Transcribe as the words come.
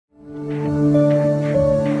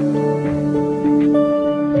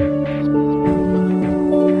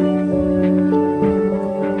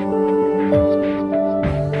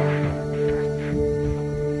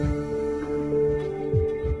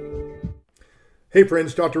Hey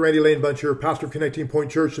friends, Dr. Randy Lane Bunch here, pastor of Connecting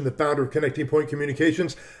Point Church and the founder of Connecting Point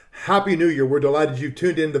Communications. Happy New Year. We're delighted you've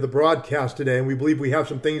tuned into the broadcast today, and we believe we have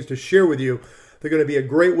some things to share with you. They're going to be a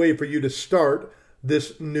great way for you to start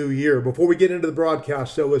this new year. Before we get into the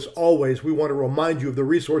broadcast, though, as always, we want to remind you of the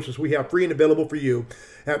resources we have free and available for you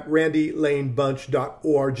at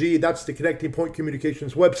randylanebunch.org. That's the Connecting Point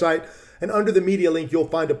Communications website. And under the media link, you'll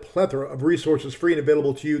find a plethora of resources free and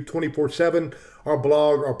available to you 24/7. Our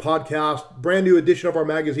blog, our podcast, brand new edition of our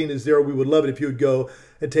magazine is there. We would love it if you would go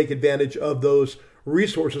and take advantage of those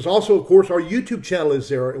resources. Also, of course, our YouTube channel is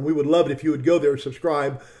there, and we would love it if you would go there,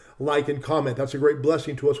 subscribe, like, and comment. That's a great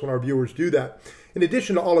blessing to us when our viewers do that. In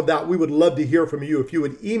addition to all of that, we would love to hear from you. If you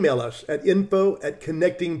would email us at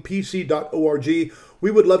info@connectingpc.org.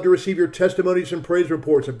 We would love to receive your testimonies and praise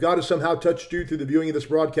reports. If God has somehow touched you through the viewing of this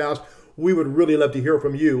broadcast, we would really love to hear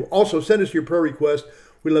from you. Also, send us your prayer request.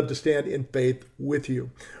 We love to stand in faith with you.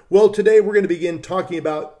 Well, today we're going to begin talking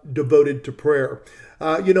about devoted to prayer.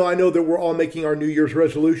 I know that we're all making our New Year's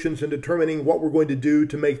resolutions and determining what we're going to do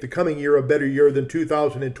to make the coming year a better year than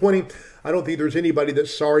 2020. I don't think there's anybody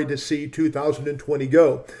that's sorry to see 2020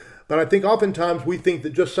 go. But I think oftentimes we think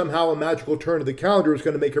that just somehow a magical turn of the calendar is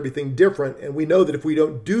going to make everything different. And we know that if we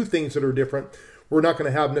don't do things that are different, we're not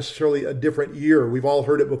going to have necessarily a different year. We've all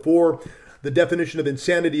heard it before. The definition of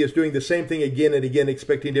insanity is doing the same thing again and again,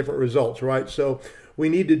 expecting different results, right? So we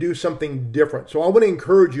need to do something different. So I want to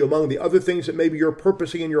encourage you, among the other things that maybe you're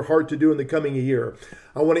purposing in your heart to do in the coming year,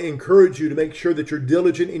 I want to encourage you to make sure that you're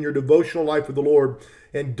diligent in your devotional life with the Lord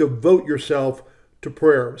and devote yourself to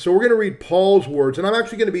prayer. So we're going to read Paul's words, and I'm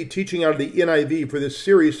actually going to be teaching out of the NIV for this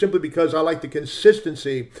series simply because I like the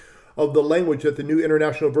consistency of the language that the New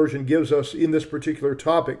International Version gives us in this particular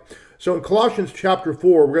topic. So in Colossians chapter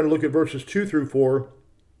 4, we're going to look at verses 2 through 4.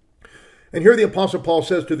 And here the Apostle Paul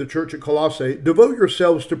says to the church at Colossae, "Devote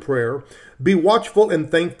yourselves to prayer, be watchful and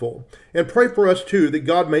thankful, and pray for us too, that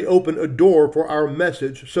God may open a door for our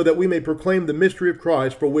message, so that we may proclaim the mystery of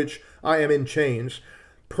Christ, for which I am in chains.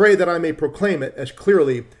 Pray that I may proclaim it as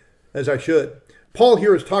clearly as I should." Paul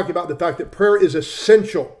here is talking about the fact that prayer is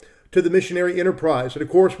essential to the missionary enterprise. And of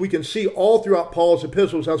course, we can see all throughout Paul's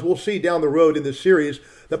epistles, as we'll see down the road in this series,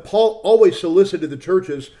 that Paul always solicited the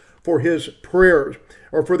churches for his prayers,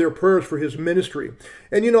 or for their prayers for his ministry.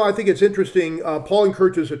 And I think it's interesting, Paul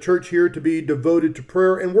encourages the church here to be devoted to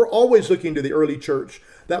prayer, and we're always looking to the early church,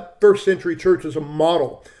 that first century church, as a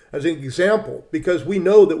model, as an example, because we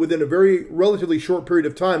know that within a very relatively short period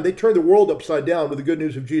of time, they turned the world upside down with the good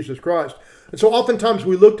news of Jesus Christ. And so oftentimes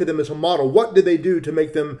we look to them as a model. What did they do to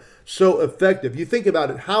make them so effective? You think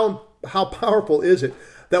about it, how powerful is it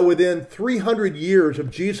that within 300 years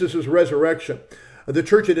of Jesus' resurrection, the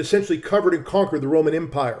church had essentially covered and conquered the Roman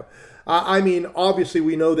Empire. Obviously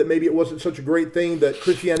we know that maybe it wasn't such a great thing that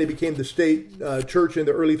Christianity became the state church in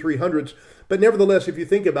the early 300s. But nevertheless, if you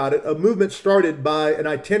think about it, a movement started by an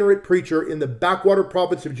itinerant preacher in the backwater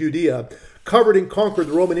province of Judea covered and conquered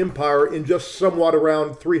the Roman Empire in just somewhat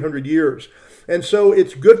around 300 years. And so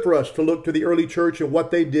it's good for us to look to the early church and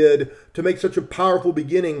what they did to make such a powerful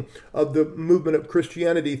beginning of the movement of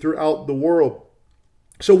Christianity throughout the world.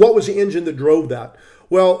 So what was the engine that drove that?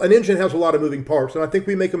 Well, an engine has a lot of moving parts, and I think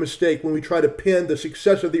we make a mistake when we try to pin the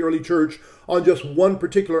success of the early church on just one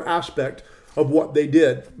particular aspect of what they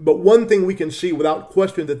did. But one thing we can see without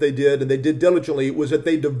question that they did, and they did diligently, was that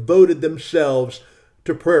they devoted themselves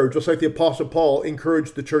to prayer, just like the Apostle Paul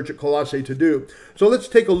encouraged the church at Colossae to do. So let's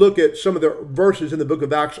take a look at some of the verses in the book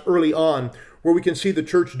of Acts early on, where we can see the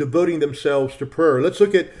church devoting themselves to prayer. Let's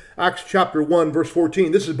look at Acts chapter 1, verse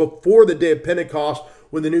 14. This is before the day of Pentecost,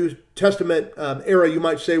 when the New Testament era, you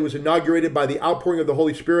might say, was inaugurated by the outpouring of the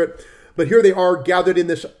Holy Spirit. But here they are gathered in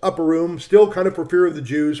this upper room, still kind of for fear of the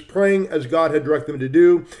Jews, praying as God had directed them to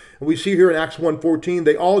do. And we see here in Acts 1:14,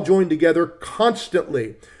 they all joined together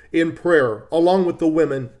constantly in prayer, along with the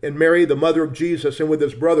women, and Mary, the mother of Jesus, and with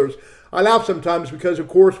his brothers. I laugh sometimes because, of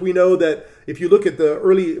course, we know that if you look at the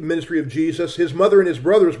early ministry of Jesus, his mother and his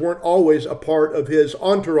brothers weren't always a part of his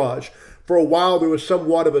entourage. For a while, there was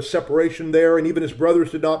somewhat of a separation there, and even his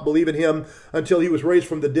brothers did not believe in him until he was raised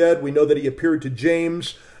from the dead. We know that he appeared to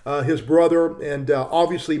James, his brother, and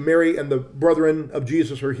obviously Mary and the brethren of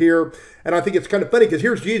Jesus are here. And I think it's kind of funny because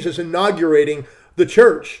here's Jesus inaugurating the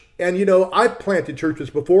church. And I've planted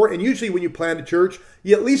churches before, and usually when you plant a church,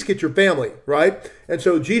 you at least get your family, right? And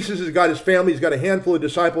so Jesus has got his family, he's got a handful of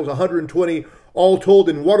disciples, 120 all told.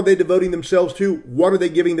 And what are they devoting themselves to? What are they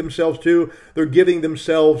giving themselves to? They're giving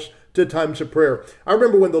themselves to times of prayer. I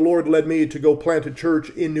remember when the Lord led me to go plant a church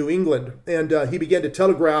in New England, and he began to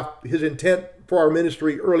telegraph his intent for our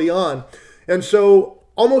ministry early on. And so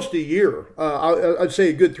almost a year, I'd say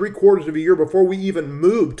a good 3/4 of a year before we even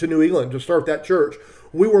moved to New England to start that church,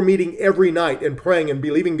 we were meeting every night and praying and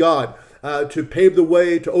believing God to pave the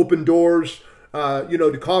way, to open doors,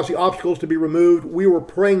 to cause the obstacles to be removed. We were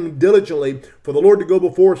praying diligently for the Lord to go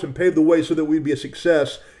before us and pave the way so that we'd be a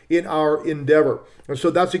success in our endeavor. And so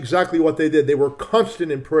that's exactly what they did. They were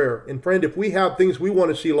constant in prayer. And friend, if we have things we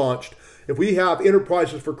want to see launched, if we have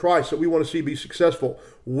enterprises for Christ that we want to see be successful,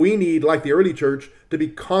 we need, like the early church, to be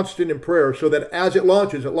constant in prayer so that as it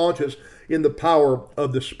launches in the power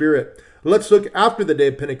of the Spirit. Let's look after the day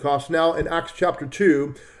of Pentecost now in Acts chapter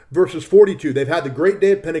 2, verses 42. They've had the great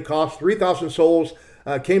day of Pentecost. 3,000 souls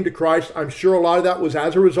came to Christ. I'm sure a lot of that was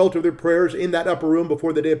as a result of their prayers in that upper room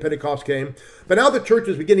before the day of Pentecost came. But now the church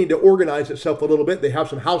is beginning to organize itself a little bit. They have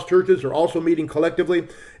some house churches. They're also meeting collectively.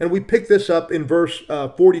 And we pick this up in verse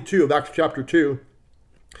 42 of Acts chapter 2.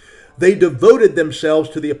 They devoted themselves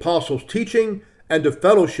to the apostles' teaching and to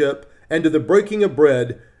fellowship and to the breaking of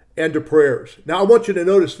bread and to prayers. Now I want you to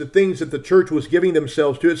notice the things that the church was giving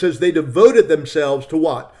themselves to. It says they devoted themselves to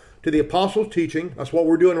what? To the apostles' teaching. That's what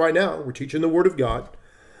we're doing right now. We're teaching the Word of God.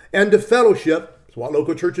 And to fellowship. That's what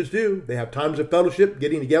local churches do. They have times of fellowship,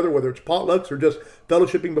 getting together, whether it's potlucks or just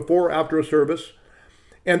fellowshipping before or after a service.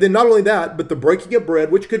 And then not only that, but the breaking of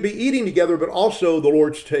bread, which could be eating together, but also the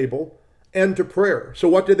Lord's table, and to prayer. So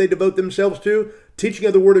what did they devote themselves to? Teaching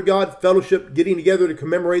of the Word of God, fellowship, getting together to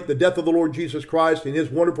commemorate the death of the Lord Jesus Christ and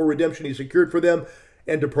His wonderful redemption He secured for them,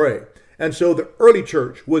 and to pray. And so the early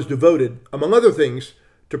church was devoted, among other things,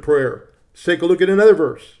 to prayer. Let's take a look at another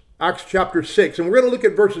verse. Acts chapter 6. And we're going to look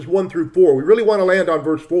at verses 1 through 4. We really want to land on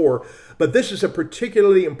verse 4. But this is a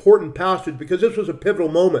particularly important passage because this was a pivotal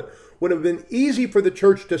moment when it would have been easy for the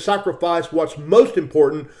church to sacrifice what's most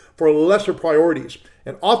important for lesser priorities.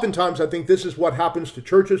 And oftentimes I think this is what happens to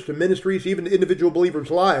churches, to ministries, even to individual believers'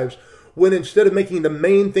 lives, when instead of making the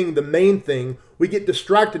main thing, we get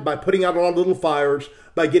distracted by putting out a lot of little fires,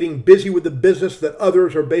 by getting busy with the business that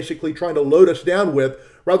others are basically trying to load us down with,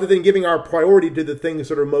 rather than giving our priority to the things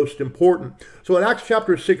that are most important. So in Acts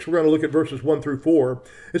chapter 6, we're going to look at verses 1 through 4.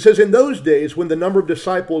 It says, in those days, when the number of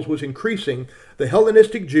disciples was increasing, the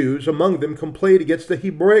Hellenistic Jews among them complained against the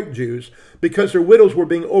Hebraic Jews because their widows were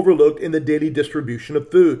being overlooked in the daily distribution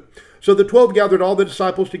of food. So the 12 gathered all the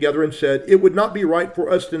disciples together and said, it would not be right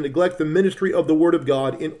for us to neglect the ministry of the Word of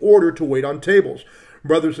God in order to wait on tables.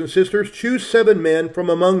 Brothers and sisters, choose 7 men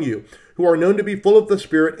from among you who are known to be full of the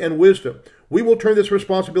Spirit and wisdom. We will turn this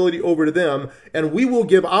responsibility over to them, and we will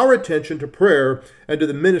give our attention to prayer and to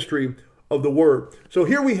the ministry of the Word. So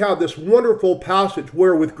here we have this wonderful passage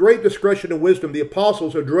where with great discretion and wisdom, the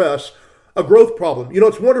apostles address a growth problem. You know,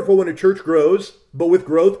 it's wonderful when a church grows, but with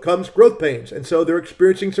growth comes growth pains. And so they're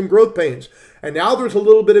experiencing some growth pains. And now there's a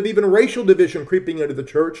little bit of even racial division creeping into the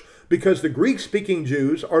church because the Greek-speaking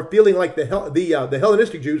Jews are feeling like the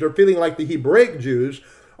Hellenistic Jews are feeling like the Hebraic Jews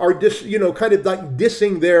are kind of like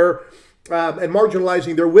dissing their and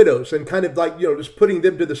marginalizing their widows and kind of like, just putting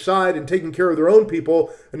them to the side and taking care of their own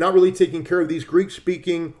people and not really taking care of these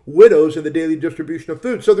Greek-speaking widows in the daily distribution of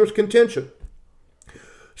food. So there's contention.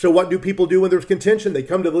 So what do people do when there's contention? They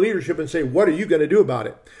come to the leadership and say, what are you going to do about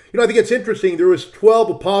it? I think it's interesting. There was 12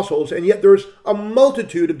 apostles, and yet there's a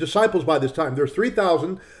multitude of disciples by this time. There's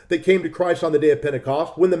 3,000 that came to Christ on the day of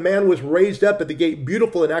Pentecost. When the man was raised up at the gate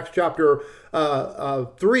beautiful in Acts chapter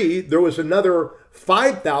 3, there was another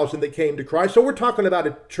 5,000 that came to Christ. So we're talking about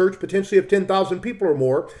a church potentially of 10,000 people or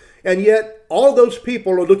more. And yet all those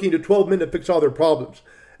people are looking to 12 men to fix all their problems.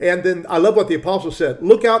 And then I love what the apostle said,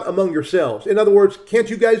 look out among yourselves. In other words, can't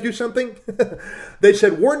you guys do something? They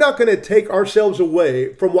said, we're not going to take ourselves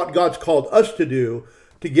away from what God's called us to do,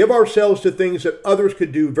 to give ourselves to things that others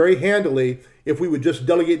could do very handily if we would just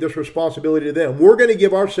delegate this responsibility to them. We're going to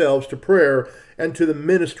give ourselves to prayer and to the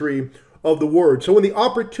ministry of the Word. So when the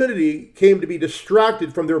opportunity came to be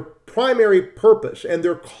distracted from their primary purpose and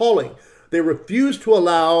their calling, they refused to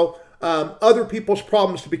allow other people's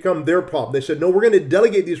problems to become their problem. They said, no, we're going to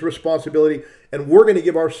delegate these responsibility and we're going to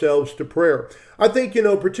give ourselves to prayer. I think,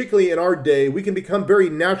 particularly in our day, we can become very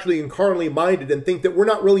naturally and carnally minded and think that we're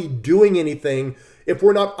not really doing anything if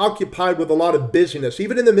we're not occupied with a lot of busyness.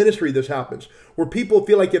 Even in the ministry, this happens, where people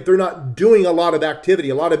feel like if they're not doing a lot of activity,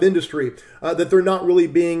 a lot of industry, that they're not really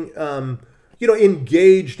being,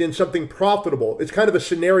 engaged in something profitable. It's kind of a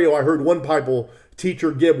scenario I heard one Bible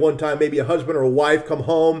teacher give one time. Maybe a husband or a wife come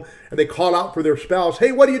home and they call out for their spouse.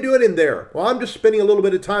 Hey, what are you doing in there? Well, I'm just spending a little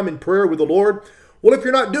bit of time in prayer with the Lord. Well, if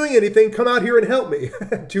you're not doing anything, come out here and help me.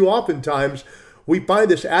 Too often times we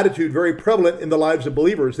find this attitude very prevalent in the lives of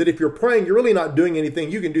believers, that if you're praying, you're really not doing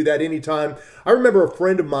anything. You can do that anytime. I remember a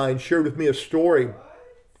friend of mine shared with me a story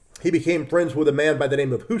he became friends with a man by the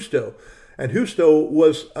name of Justo. And Justo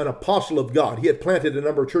was an apostle of God. He had planted a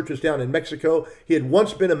number of churches down in Mexico. He had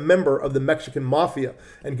once been a member of the Mexican mafia,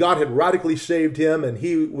 and God had radically saved him, and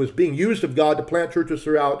he was being used of God to plant churches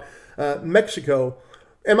throughout Mexico.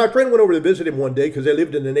 And my friend went over to visit him one day because they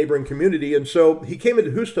lived in a neighboring community. And so he came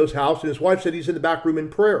into Justo's house, and his wife said he's in the back room in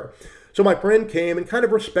prayer. So my friend came and kind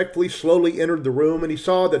of respectfully, slowly entered the room, and he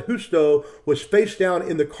saw that Justo was face down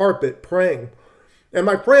in the carpet praying. And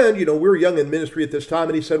my friend, we were young in ministry at this time,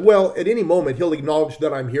 and he said, well, at any moment he'll acknowledge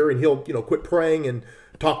that I'm here, and he'll, quit praying and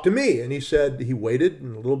talk to me. And he said he waited a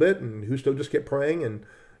little bit, and Justo just kept praying and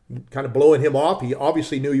kind of blowing him off. He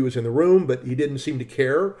obviously knew he was in the room, but he didn't seem to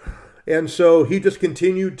care. And so he just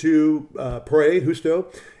continued to pray, Justo.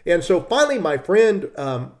 And so finally my friend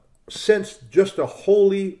sensed just a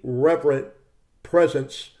holy, reverent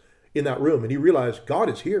presence in that room, and he realized God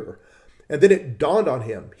is here. And then it dawned on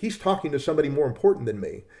him, he's talking to somebody more important than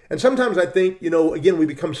me. And sometimes I think, again, we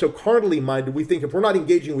become so carnally minded. We think if we're not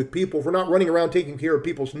engaging with people, if we're not running around taking care of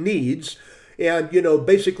people's needs, and,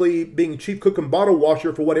 basically being chief cook and bottle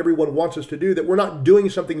washer for what everyone wants us to do, that we're not doing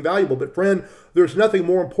something valuable. But friend, there's nothing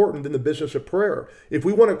more important than the business of prayer. If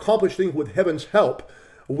we want to accomplish things with heaven's help,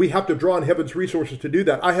 we have to draw on heaven's resources to do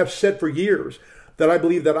that. I have said for years that I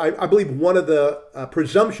believe one of the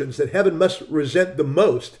presumptions that heaven must resent the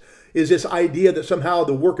most is this idea that somehow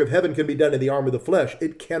the work of heaven can be done in the arm of the flesh.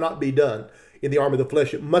 It cannot be done in the arm of the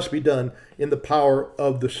flesh. It must be done in the power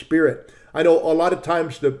of the Spirit. I know a lot of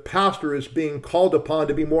times the pastor is being called upon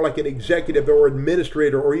to be more like an executive or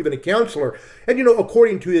administrator or even a counselor. And,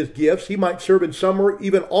 according to his gifts, he might serve in some or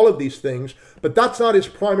even all of these things, but that's not his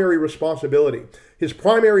primary responsibility. His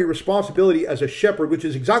primary responsibility as a shepherd, which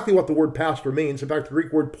is exactly what the word pastor means. In fact, the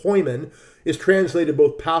Greek word poimen is translated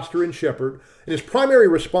both pastor and shepherd. And his primary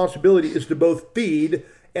responsibility is to both feed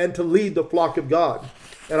and to lead the flock of God.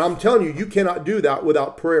 And I'm telling you, you cannot do that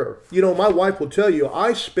without prayer. My wife will tell you,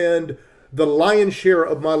 I spend the lion's share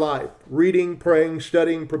of my life reading, praying,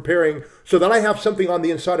 studying, preparing, so that I have something on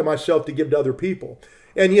the inside of myself to give to other people.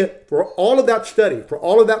 And yet, for all of that study, for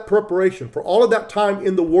all of that preparation, for all of that time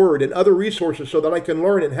in the Word and other resources so that I can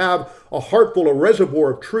learn and have a heart full, a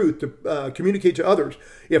reservoir of truth to communicate to others,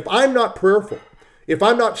 if I'm not prayerful, if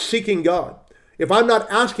I'm not seeking God, if I'm not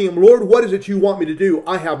asking Him, Lord, what is it you want me to do?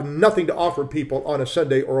 I have nothing to offer people on a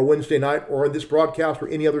Sunday or a Wednesday night or in this broadcast or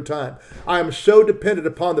any other time. I am so dependent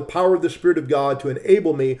upon the power of the Spirit of God to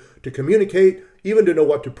enable me to communicate, even to know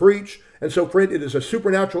what to preach. And so, friend, it is a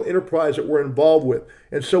supernatural enterprise that we're involved with.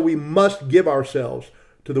 And so we must give ourselves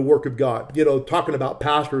to the work of God. Talking about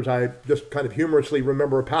pastors, I just kind of humorously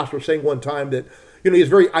remember a pastor saying one time that, he was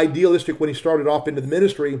very idealistic when he started off into the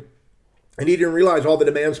ministry. And he didn't realize all the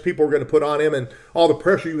demands people were going to put on him and all the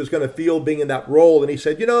pressure he was going to feel being in that role. And he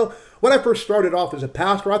said, when I first started off as a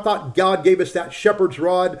pastor, I thought God gave us that shepherd's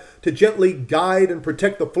rod to gently guide and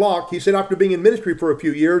protect the flock. He said, after being in ministry for a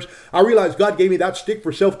few years, I realized God gave me that stick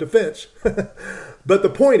for self-defense. But the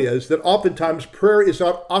point is that oftentimes prayer is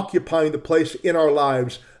not occupying the place in our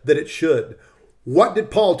lives that it should. What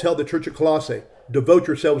did Paul tell the church at Colossae? Devote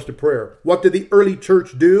yourselves to prayer. What did the early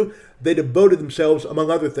church do? They devoted themselves,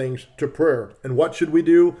 among other things, to prayer. And what should we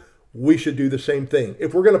do? We should do the same thing.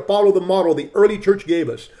 If we're going to follow the model the early church gave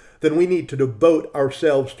us, then we need to devote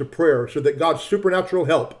ourselves to prayer so that God's supernatural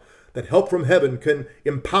help, that help from heaven, can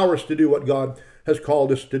empower us to do what God has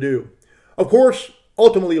called us to do. Of course,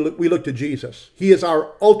 ultimately, we look to Jesus. He is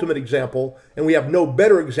our ultimate example, and we have no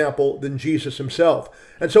better example than Jesus himself.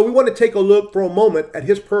 And so we want to take a look for a moment at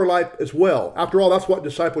his prayer life as well. After all, that's what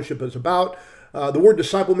discipleship is about. The word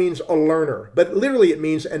disciple means a learner, but literally it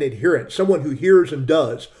means an adherent, someone who hears and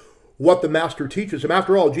does what the master teaches him.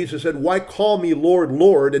 After all, Jesus said, why call me Lord,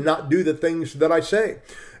 Lord, and not do the things that I say?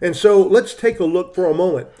 And so let's take a look for a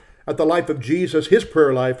moment at the life of Jesus, his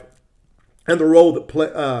prayer life, and the role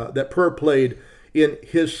that prayer played in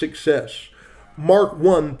his success. Mark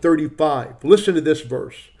 1:35. Listen to this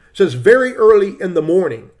verse. It says, very early in the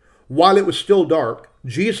morning, while it was still dark,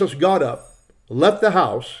 Jesus got up, left the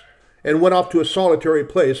house, and went off to a solitary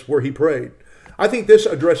place where he prayed. I think this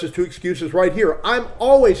addresses two excuses right here. I'm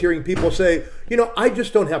always hearing people say, I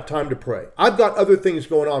just don't have time to pray. I've got other things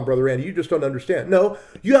going on, Brother Andy. You just don't understand. No,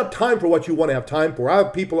 you have time for what you want to have time for. I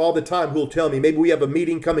have people all the time who will tell me, maybe we have a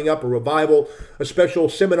meeting coming up, a revival, a special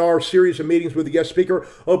seminar, series of meetings with a guest speaker.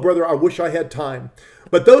 Oh, brother, I wish I had time.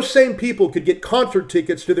 But those same people could get concert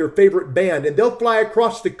tickets to their favorite band, and they'll fly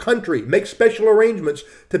across the country, make special arrangements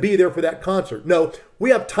to be there for that concert. No, we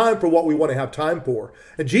have time for what we want to have time for.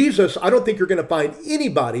 And Jesus, I don't think you're going to find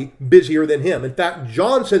anybody busier than him. In fact,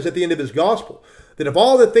 John says at the end of his gospel that if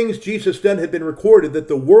all the things Jesus done had been recorded, that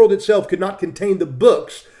the world itself could not contain the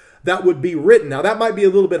books that would be written. Now, that might be a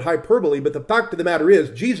little bit hyperbole, but the fact of the matter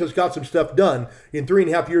is Jesus got some stuff done in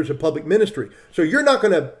 3.5 years of public ministry. So you're not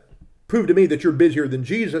going to prove to me that you're busier than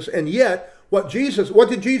Jesus. And yet, what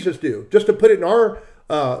did Jesus do? Just to put it in our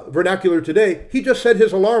vernacular today, he just set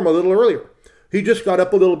his alarm a little earlier. He just got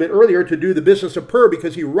up a little bit earlier to do the business of prayer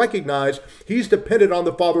because he recognized he's dependent on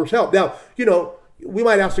the Father's help. Now, we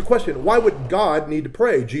might ask the question, why would God need to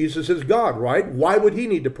pray? Jesus is God, right? Why would he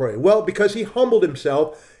need to pray? Well, because he humbled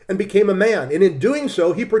himself and became a man. And in doing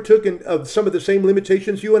so, he partook of some of the same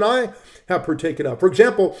limitations you and I have partaken of. For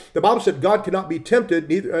example, the Bible said God cannot be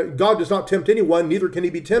tempted. God does not tempt anyone, neither can he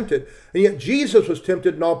be tempted. And yet Jesus was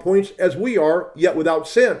tempted in all points as we are, yet without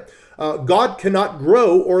sin. God cannot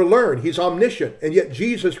grow or learn. He's omniscient. And yet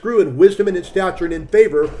Jesus grew in wisdom and in stature and in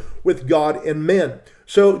favor with God and men.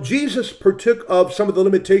 So Jesus partook of some of the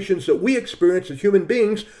limitations that we experience as human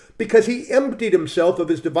beings because he emptied himself of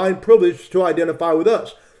his divine privilege to identify with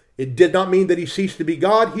us. It did not mean that he ceased to be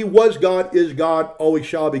God. He was God, is God, always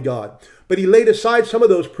shall be God. But he laid aside some of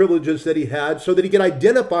those privileges that he had so that he could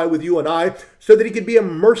identify with you and I, so that he could be a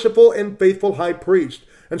merciful and faithful high priest.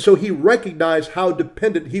 And so he recognized how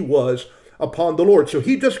dependent he was upon the Lord. So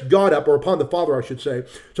he just got up, or upon the Father, I should say.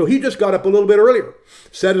 So he just got up a little bit earlier,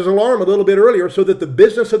 set his alarm a little bit earlier so that the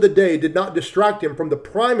business of the day did not distract him from the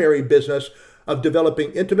primary business of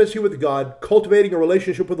developing intimacy with God, cultivating a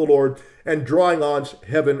relationship with the Lord, and drawing on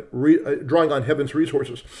heaven's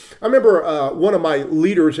resources. I remember one of my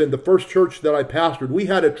leaders in the first church that I pastored, we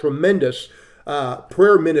had a tremendous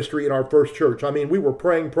prayer ministry in our first church. I mean, we were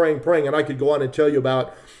praying, and I could go on and tell you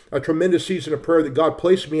about a tremendous season of prayer that God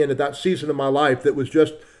placed me in at that season of my life that was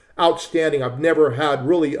just outstanding. I've never had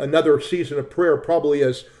really another season of prayer probably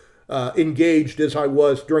as engaged as I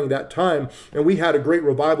was during that time, and we had a great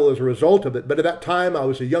revival as a result of it. But at that time, I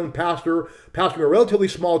was a young pastor, pastoring a relatively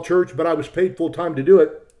small church, but I was paid full-time to do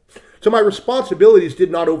it. So my responsibilities did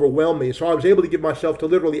not overwhelm me, so I was able to give myself to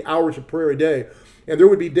literally hours of prayer a day. And there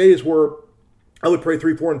would be days where I would pray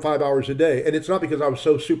 3, 4, and 5 hours a day. And it's not because I was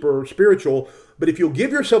so super spiritual, but if you'll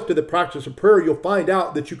give yourself to the practice of prayer, you'll find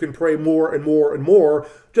out that you can pray more and more and more.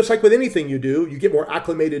 Just like with anything you do, you get more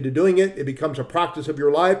acclimated to doing it. It becomes a practice of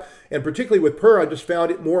your life. And particularly with prayer, I just found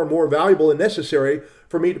it more and more valuable and necessary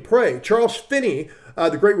for me to pray. Charles Finney,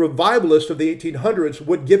 the great revivalist of the 1800s,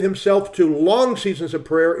 would give himself to long seasons of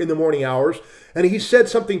prayer in the morning hours. And he said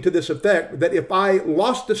something to this effect, that if I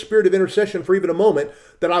lost the spirit of intercession for even a moment,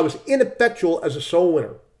 that I was ineffectual as a soul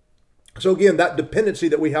winner. So again, that dependency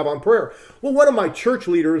that we have on prayer. Well, one of my church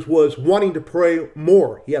leaders was wanting to pray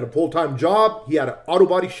more. He had a full-time job. He had an auto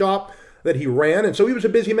body shop that he ran. And so he was a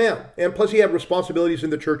busy man. And plus he had responsibilities in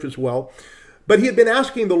the church as well. But he had been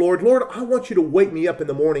asking the Lord, Lord, I want you to wake me up in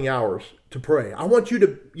the morning hours to pray. I want you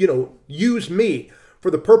to, use me for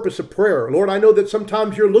the purpose of prayer. Lord, I know that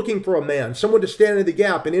sometimes you're looking for a man, someone to stand in the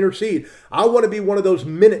gap and intercede. I want to be one of those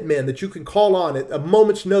minute men that you can call on at a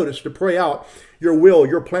moment's notice to pray out your will,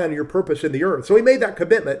 your plan, and your purpose in the earth. So he made that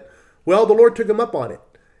commitment. Well, the Lord took him up on it.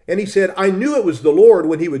 And he said, I knew it was the Lord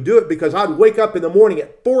when he would do it because I'd wake up in the morning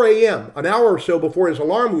at 4 a.m., an hour or so before his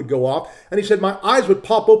alarm would go off. And he said, my eyes would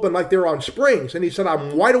pop open like they were on springs. And he said,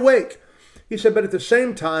 I'm wide awake. He said, but at the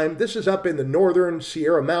same time, this is up in the northern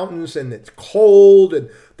Sierra Mountains, and it's cold, and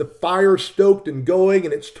the fire's stoked and going,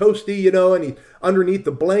 and it's toasty, and he's underneath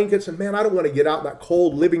the blankets. And man, I don't want to get out in that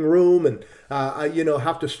cold living room and,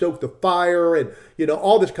 have to stoke the fire and,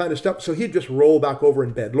 all this kind of stuff. So he'd just roll back over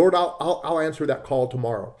in bed. Lord, I'll answer that call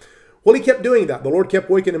tomorrow. Well, he kept doing that. The Lord kept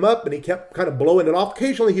waking him up, and he kept kind of blowing it off.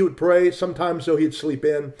 Occasionally he would pray. Sometimes, though, he'd sleep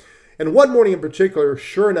in. And one morning in particular,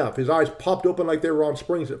 sure enough, his eyes popped open like they were on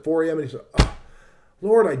springs at 4 a.m. And he said, oh,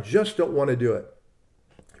 Lord, I just don't want to do it.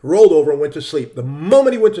 He rolled over and went to sleep. The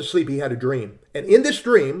moment he went to sleep, he had a dream. And in this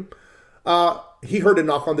dream, he heard a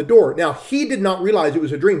knock on the door. Now, he did not realize it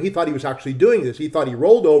was a dream. He thought he was actually doing this. He thought he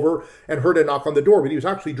rolled over and heard a knock on the door, but he was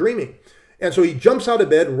actually dreaming. And so he jumps out of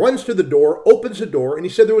bed, runs to the door, opens the door, and he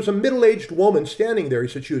said there was a middle-aged woman standing there. He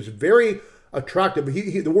said she was very attractive.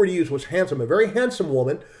 The word he used was handsome, a very handsome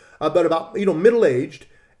woman, but about, middle-aged.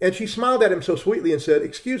 And she smiled at him so sweetly and said,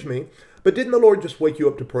 excuse me, but didn't the Lord just wake you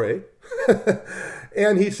up to pray?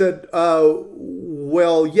 And he said,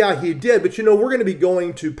 well, yeah, he did. But, we're going to be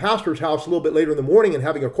going to pastor's house a little bit later in the morning and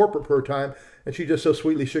having a corporate prayer time. And she just so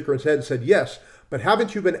sweetly shook her head and said, yes. But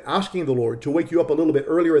haven't you been asking the Lord to wake you up a little bit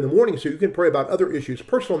earlier in the morning so you can pray about other issues,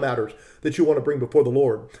 personal matters that you want to bring before the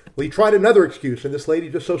Lord? Well, he tried another excuse, and this lady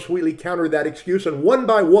just so sweetly countered that excuse. And one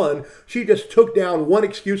by one, she just took down one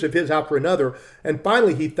excuse of his after another. And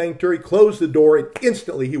finally, he thanked her. He closed the door, and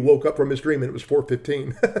instantly he woke up from his dream, and it was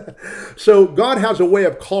 4:15. So God has a way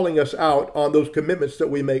of calling us out on those commitments that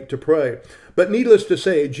we make to pray. But needless to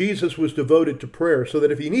say, Jesus was devoted to prayer so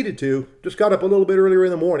that if he needed to, just got up a little bit earlier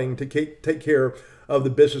in the morning to take care of the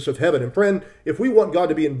business of heaven. And friend, if we want God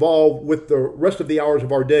to be involved with the rest of the hours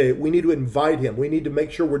of our day, we need to invite him. We need to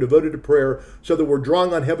make sure we're devoted to prayer so that we're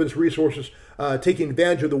drawing on heaven's resources, taking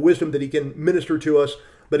advantage of the wisdom that he can minister to us.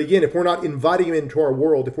 But again, if we're not inviting him into our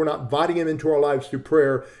world, if we're not inviting him into our lives through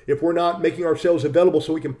prayer, if we're not making ourselves available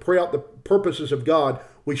so we can pray out the purposes of God,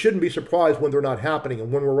 we shouldn't be surprised when they're not happening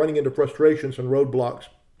and when we're running into frustrations and roadblocks.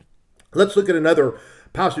 Let's look at another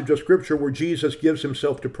passage of Scripture where Jesus gives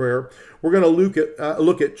himself to prayer. We're going to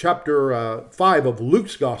look at chapter 5 of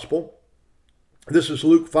Luke's Gospel. This is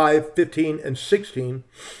Luke 5, 15 and 16.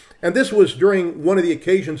 And this was during one of the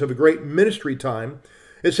occasions of a great ministry time.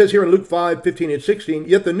 It says here in Luke 5, 15 and 16,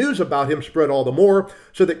 "Yet the news about him spread all the more,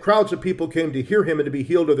 so that crowds of people came to hear him and to be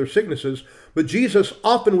healed of their sicknesses. But Jesus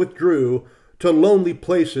often withdrew to lonely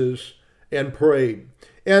places and prayed."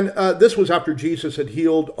 And this was after Jesus had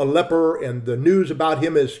healed a leper, and the news about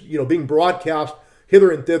him is, being broadcast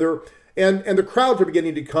hither and thither. And the crowds are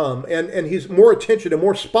beginning to come, and he's more attention and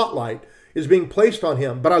more spotlight is being placed on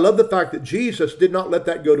him. But I love the fact that Jesus did not let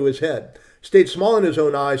that go to his head, stayed small in his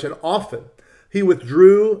own eyes, and often he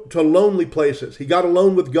withdrew to lonely places. He got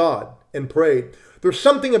alone with God and prayed. There's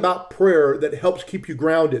something about prayer that helps keep you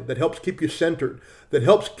grounded, that helps keep you centered, that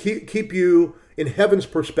helps keep you in heaven's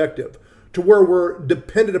perspective, to where we're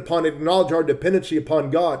dependent upon it, acknowledge our dependency upon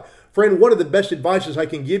God. Friend, one of the best advices I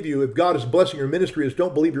can give you if God is blessing your ministry is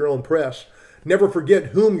don't believe your own press. Never forget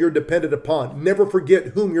whom you're dependent upon. Never forget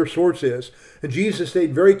whom your source is. And Jesus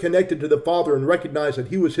stayed very connected to the Father and recognized that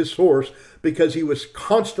he was his source because he was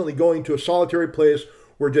constantly going to a solitary place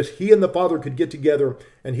where just he and the Father could get together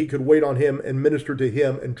and he could wait on him and minister to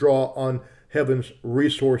him and draw on heaven's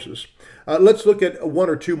resources. Let's look at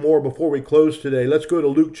one or two more before we close today. Let's go to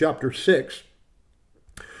Luke chapter 6.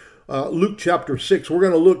 Luke chapter 6. We're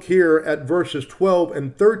going to look here at verses 12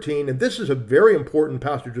 and 13. And this is a very important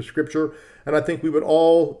passage of Scripture. And I think we would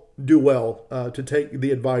all do well to take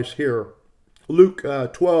the advice here. Luke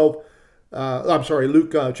chapter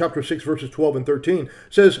 6, verses 12 and 13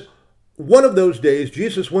 says, "One of those days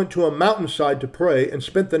Jesus went to a mountainside to pray and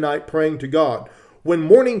spent the night praying to God. When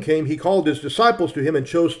morning came, he called his disciples to him and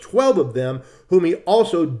chose 12 of them, whom he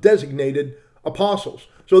also designated apostles."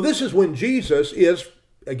 So this is when Jesus is,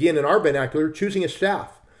 again in our vernacular, choosing a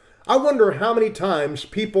staff. I wonder how many times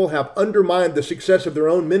people have undermined the success of their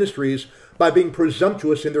own ministries by being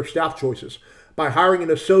presumptuous in their staff choices, by hiring an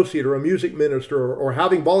associate or a music minister or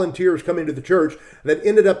having volunteers come into the church that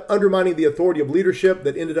ended up undermining the authority of leadership,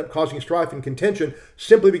 that ended up causing strife and contention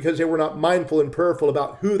simply because they were not mindful and prayerful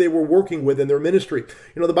about who they were working with in their ministry.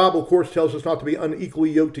 The Bible, of course, tells us not to be unequally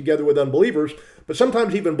yoked together with unbelievers, but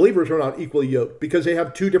sometimes even believers are not equally yoked because they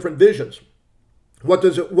have two different visions. What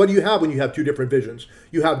do you have when you have two different visions?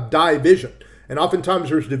 You have division. And oftentimes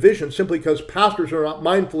there's division simply because pastors are not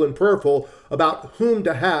mindful and prayerful about whom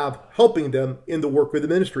to have helping them in the work of the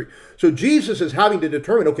ministry. So Jesus is having to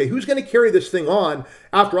determine, okay, who's going to carry this thing on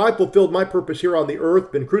after I fulfilled my purpose here on the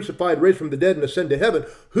earth, been crucified, raised from the dead, and ascend to heaven?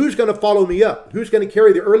 Who's going to follow me up? Who's going to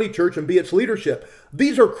carry the early church and be its leadership?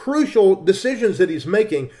 These are crucial decisions that he's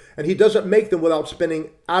making, and he doesn't make them without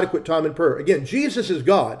spending adequate time in prayer. Again, Jesus is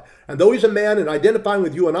God, and though he's a man and identifying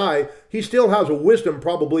with you and I, he still has a wisdom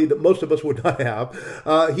probably that most of us would not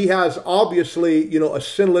have. He has obviously, a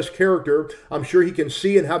sinless character. I'm sure he can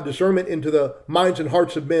see and have discernment into the minds and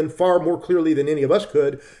hearts of men far more clearly than any of us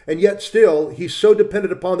could, and yet still, he's so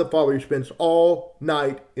dependent upon the Father, he spends all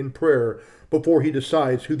night in prayer before he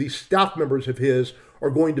decides who these staff members of his are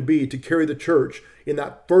going to be to carry the church in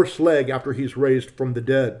that first leg after he's raised from the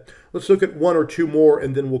dead. Let's look at one or two more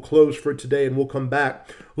and then we'll close for today and we'll come back.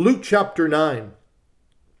 Luke chapter 9.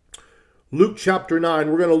 Luke chapter 9,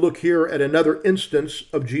 we're going to look here at another instance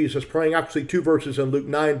of Jesus praying, actually two verses in Luke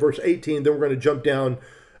 9, verse 18, then we're going to jump down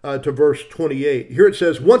to verse 28. Here it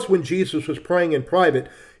says, "Once when Jesus was praying in private,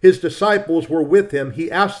 his disciples were with him. He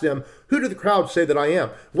asked them, 'Who do the crowd say that I am?'"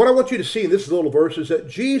 What I want you to see in this little verse is that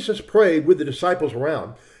Jesus prayed with the disciples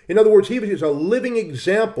around. In other words, he was a living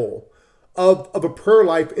example of a prayer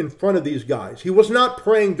life in front of these guys. He was not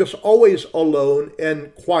praying just always alone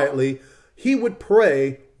and quietly. He would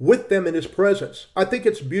pray with them in his presence. I think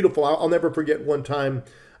it's beautiful. I'll never forget one time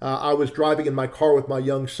I was driving in my car with my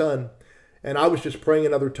young son, and I was just praying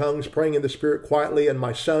in other tongues, praying in the Spirit quietly, and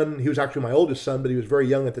my son, he was actually my oldest son, but he was very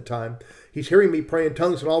young at the time. He's hearing me pray in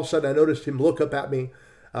tongues, and all of a sudden I noticed him look up at me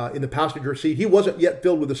in the passenger seat. He wasn't yet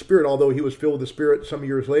filled with the Spirit, although he was filled with the Spirit some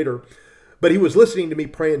years later, but he was listening to me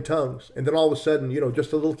pray in tongues, and then all of a sudden,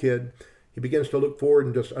 just a little kid, he begins to look forward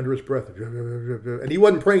and just under his breath, and he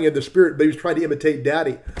wasn't praying in the Spirit, but he was trying to imitate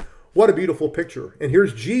Daddy. What a beautiful picture. And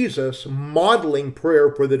here's Jesus modeling prayer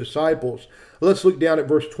for the disciples. Let's look down at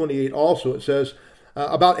verse 28 also. It says,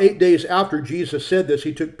 about 8 days after Jesus said this,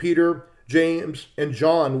 he took Peter, James, and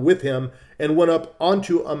John with him and went up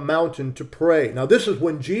onto a mountain to pray. Now this is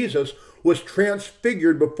when Jesus was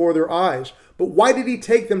transfigured before their eyes. But why did he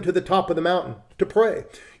take them to the top of the mountain? To pray.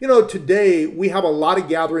 You know, today we have a lot of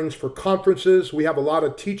gatherings for conferences. We have a lot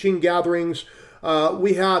of teaching gatherings.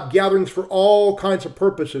 We have gatherings for all kinds of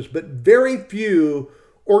purposes, but very few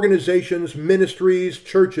organizations, ministries,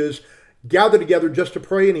 churches gather together just to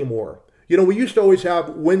pray anymore. You know, we used to always have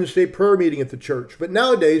Wednesday prayer meeting at the church, but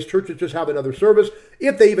nowadays churches just have another service.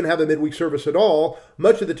 If they even have a midweek service at all,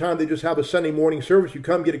 much of the time they just have a Sunday morning service. You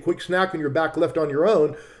come, get a quick snack, and you're back left on your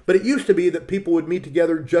own. But it used to be that people would meet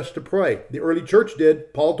together just to pray. The early church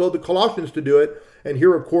did. Paul told the Colossians to do it. And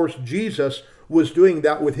here, of course, Jesus was doing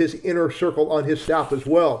that with his inner circle on his staff as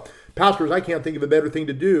well. Pastors, I can't think of a better thing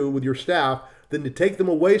to do with your staff than to take them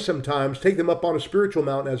away sometimes, take them up on a spiritual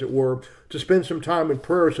mountain, as it were, to spend some time in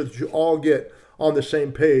prayer so that you all get on the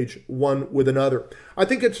same page one with another. I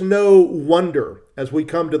think it's no wonder, as we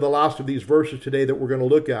come to the last of these verses today that we're going to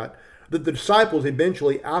look at, that the disciples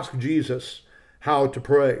eventually asked Jesus how to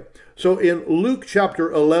pray. So in Luke chapter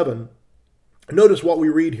 11, notice what we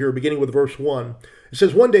read here, beginning with verse 1. It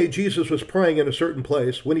says, one day Jesus was praying in a certain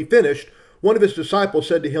place. When he finished, one of his disciples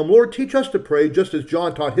said to him, Lord, teach us to pray just as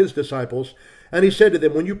John taught his disciples. And he said to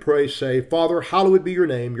them, when you pray, say, Father, hallowed be your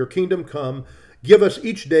name, your kingdom come. Give us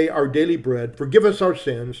each day our daily bread. Forgive us our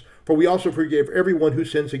sins, for we also forgive everyone who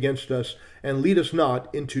sins against us. And lead us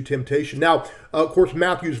not into temptation. Now, of course,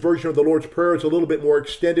 Matthew's version of the Lord's Prayer is a little bit more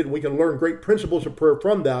extended. We can learn great principles of prayer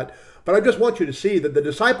from that. But I just want you to see that the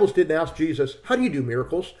disciples didn't ask Jesus, how do you do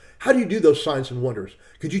miracles? How do you do those signs and wonders?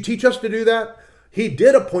 Could you teach us to do that? He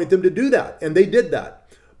did appoint them to do that, and they did that.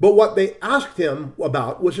 But what they asked him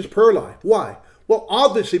about was his prayer life. Why? Well,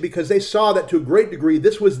 obviously because they saw that to a great degree,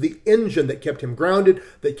 this was the engine that kept him grounded,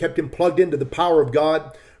 that kept him plugged into the power of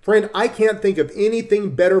God. Friend, I can't think of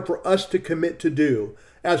anything better for us to commit to do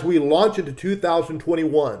as we launch into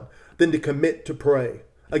 2021 than to commit to pray.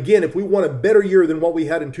 Again, if we want a better year than what we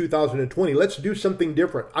had in 2020, let's do something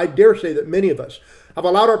different. I dare say that many of us have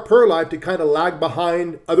allowed our prayer life to kind of lag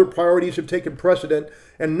behind. Other priorities have taken precedent,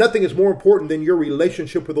 and nothing is more important than your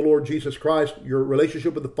relationship with the Lord Jesus Christ, your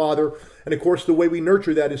relationship with the Father. And of course, the way we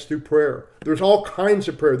nurture that is through prayer. There's all kinds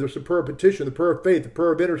of prayer. There's the prayer of petition, the prayer of faith, the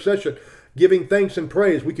prayer of intercession, giving thanks and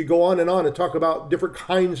praise. We could go on and talk about different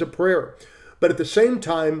kinds of prayer. But at the same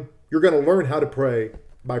time, you're going to learn how to pray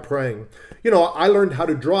by praying. You know, I learned how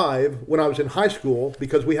to drive when I was in high school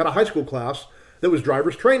because we had a high school class that was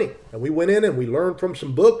driver's training. And we went in and we learned from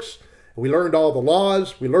some books. And we learned all the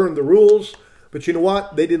laws. We learned the rules. But you know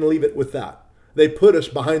what? They didn't leave it with that. They put us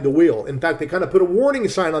behind the wheel. In fact, they kind of put a warning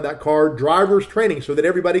sign on that car, driver's training, so that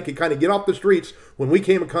everybody could kind of get off the streets when we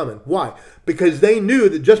came coming. Why? Because they knew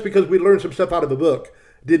that just because we learned some stuff out of a book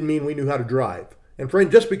didn't mean we knew how to drive. And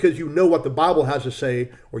friend, just because you know what the Bible has to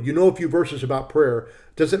say, or you know a few verses about prayer,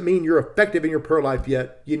 doesn't mean you're effective in your prayer life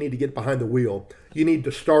yet. You need to get behind the wheel. You need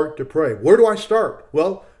to start to pray. Where do I start?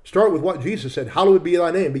 Well, start with what Jesus said. Hallowed be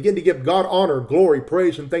thy name. Begin to give God honor, glory,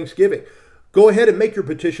 praise, and thanksgiving. Go ahead and make your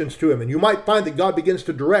petitions to him. And you might find that God begins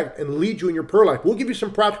to direct and lead you in your prayer life. We'll give you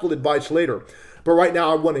some practical advice later. But right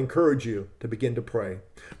now, I want to encourage you to begin to pray.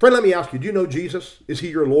 Friend, let me ask you, do you know Jesus? Is he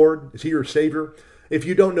your Lord? Is he your Savior? If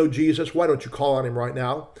you don't know Jesus, why don't you call on him right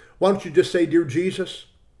now? Why don't you just say, Dear Jesus,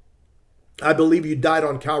 I believe you died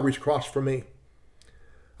on Calvary's cross for me.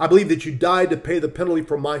 I believe that you died to pay the penalty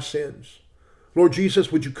for my sins. Lord Jesus,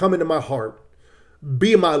 would you come into my heart?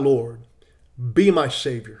 Be my Lord. Be my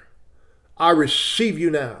Savior. I receive you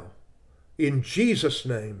now. In Jesus'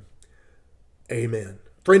 name, amen.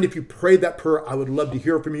 Friend, if you prayed that prayer, I would love to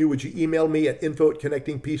hear from you. Would you email me at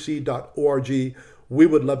info@connectingpc.org? We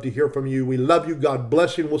would love to hear from you. We love you. God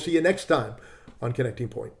bless you. And we'll see you next time on Connecting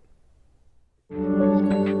Point.